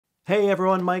Hey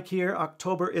everyone, Mike here.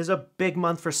 October is a big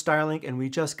month for Starlink and we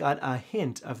just got a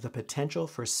hint of the potential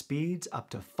for speeds up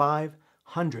to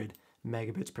 500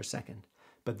 megabits per second,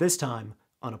 but this time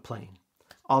on a plane.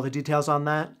 All the details on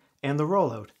that and the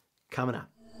rollout coming up.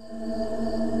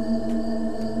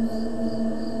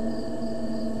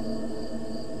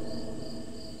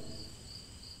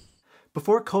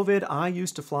 Before COVID, I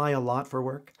used to fly a lot for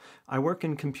work. I work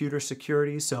in computer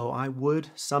security, so I would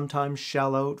sometimes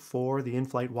shell out for the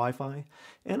in-flight Wi-Fi,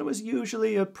 and it was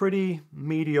usually a pretty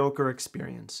mediocre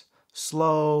experience.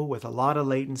 Slow, with a lot of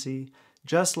latency,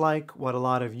 just like what a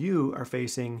lot of you are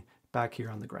facing back here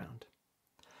on the ground.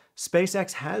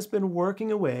 SpaceX has been working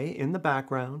away in the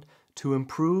background to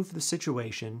improve the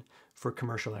situation for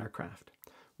commercial aircraft.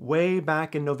 Way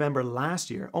back in November last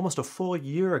year, almost a full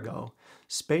year ago,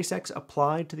 SpaceX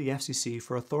applied to the FCC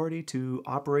for authority to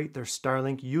operate their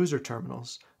Starlink user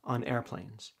terminals on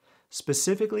airplanes,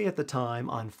 specifically at the time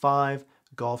on 5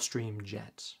 Gulfstream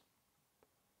jets.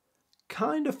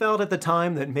 Kind of felt at the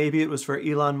time that maybe it was for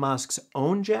Elon Musk's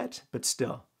own jet, but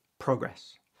still,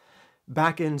 progress.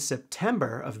 Back in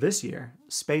September of this year,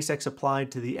 SpaceX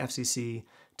applied to the FCC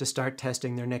to start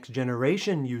testing their next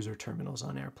generation user terminals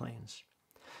on airplanes.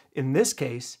 In this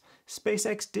case,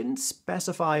 SpaceX didn't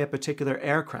specify a particular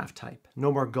aircraft type, no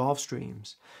more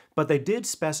Gulfstreams, but they did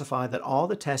specify that all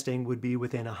the testing would be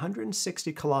within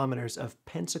 160 kilometers of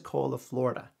Pensacola,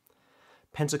 Florida.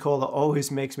 Pensacola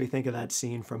always makes me think of that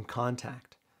scene from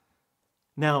Contact.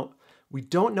 Now, we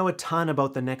don't know a ton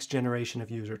about the next generation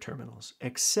of user terminals,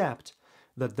 except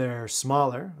that they're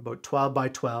smaller, about 12 by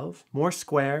 12, more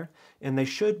square, and they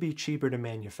should be cheaper to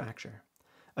manufacture.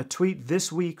 A tweet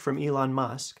this week from Elon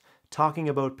Musk talking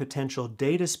about potential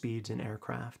data speeds in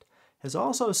aircraft has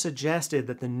also suggested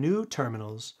that the new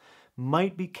terminals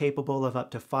might be capable of up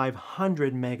to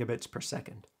 500 megabits per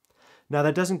second. Now,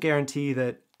 that doesn't guarantee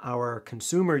that our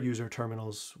consumer user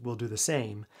terminals will do the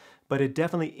same, but it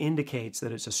definitely indicates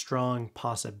that it's a strong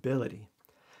possibility.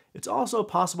 It's also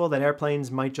possible that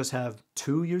airplanes might just have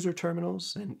 2 user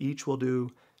terminals and each will do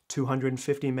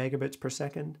 250 megabits per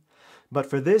second. But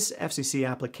for this FCC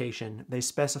application, they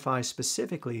specify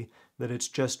specifically that it's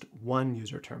just 1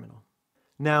 user terminal.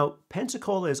 Now,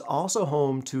 Pensacola is also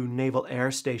home to Naval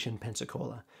Air Station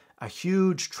Pensacola, a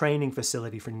huge training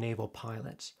facility for naval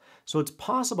pilots. So it's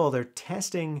possible they're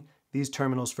testing these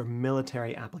terminals for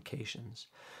military applications.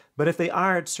 But if they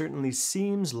are, it certainly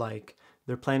seems like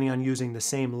they're planning on using the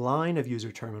same line of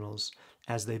user terminals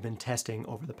as they've been testing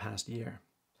over the past year.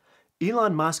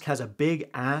 Elon Musk has a big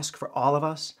ask for all of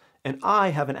us, and I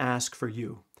have an ask for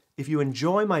you. If you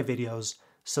enjoy my videos,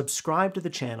 subscribe to the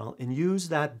channel and use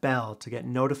that bell to get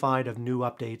notified of new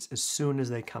updates as soon as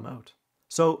they come out.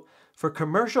 So, for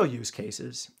commercial use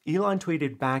cases, Elon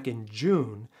tweeted back in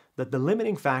June that the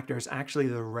limiting factor is actually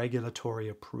the regulatory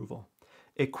approval.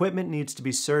 Equipment needs to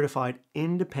be certified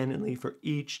independently for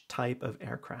each type of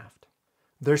aircraft.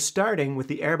 They're starting with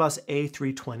the Airbus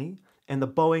A320 and the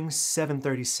Boeing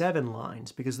 737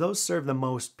 lines because those serve the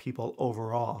most people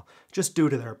overall, just due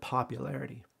to their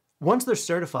popularity. Once they're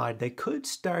certified, they could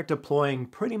start deploying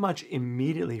pretty much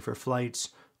immediately for flights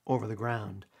over the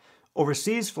ground.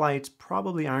 Overseas flights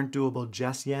probably aren't doable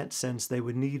just yet since they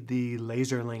would need the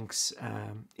laser links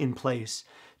in place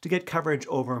to get coverage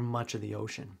over much of the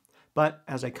ocean. But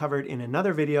as I covered in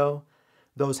another video,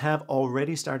 those have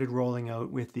already started rolling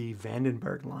out with the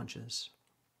Vandenberg launches.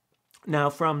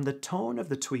 Now, from the tone of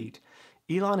the tweet,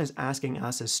 Elon is asking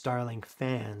us as Starlink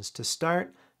fans to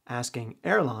start asking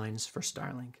airlines for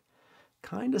Starlink.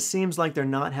 Kind of seems like they're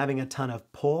not having a ton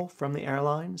of pull from the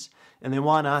airlines, and they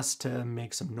want us to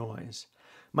make some noise.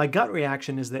 My gut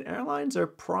reaction is that airlines are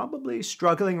probably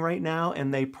struggling right now,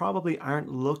 and they probably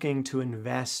aren't looking to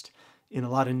invest in a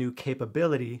lot of new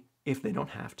capability if they don't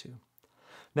have to.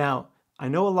 Now, I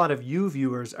know a lot of you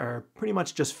viewers are pretty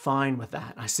much just fine with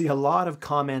that. I see a lot of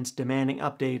comments demanding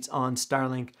updates on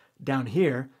Starlink down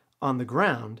here on the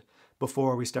ground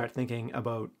before we start thinking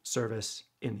about service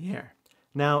in the air.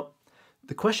 Now,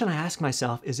 the question I ask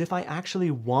myself is if I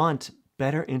actually want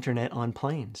better internet on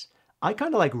planes. I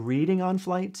kind of like reading on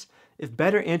flights. If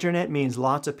better internet means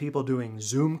lots of people doing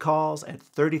Zoom calls at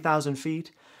 30,000 feet,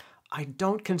 I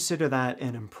don't consider that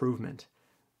an improvement.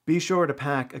 Be sure to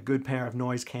pack a good pair of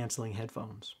noise-canceling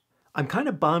headphones. I'm kind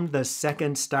of bummed the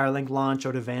second Starlink launch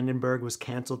out of Vandenberg was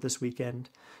canceled this weekend.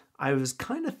 I was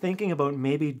kind of thinking about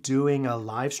maybe doing a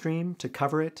live stream to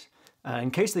cover it,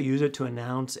 in case they use it to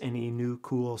announce any new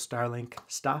cool Starlink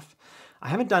stuff. I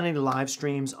haven't done any live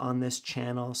streams on this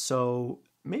channel, so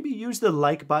maybe use the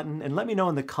like button and let me know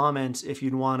in the comments if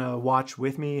you'd want to watch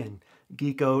with me and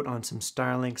geek out on some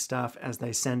Starlink stuff as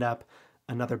they send up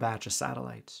another batch of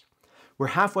satellites. We're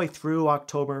halfway through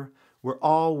October. We're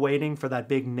all waiting for that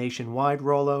big nationwide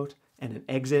rollout and an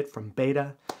exit from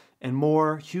beta and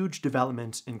more huge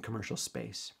developments in commercial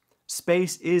space.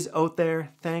 Space is out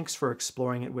there. Thanks for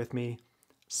exploring it with me.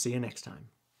 See you next time.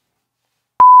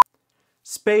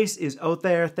 Space is out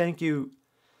there. Thank you.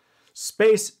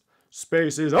 Space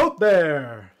is out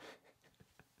there.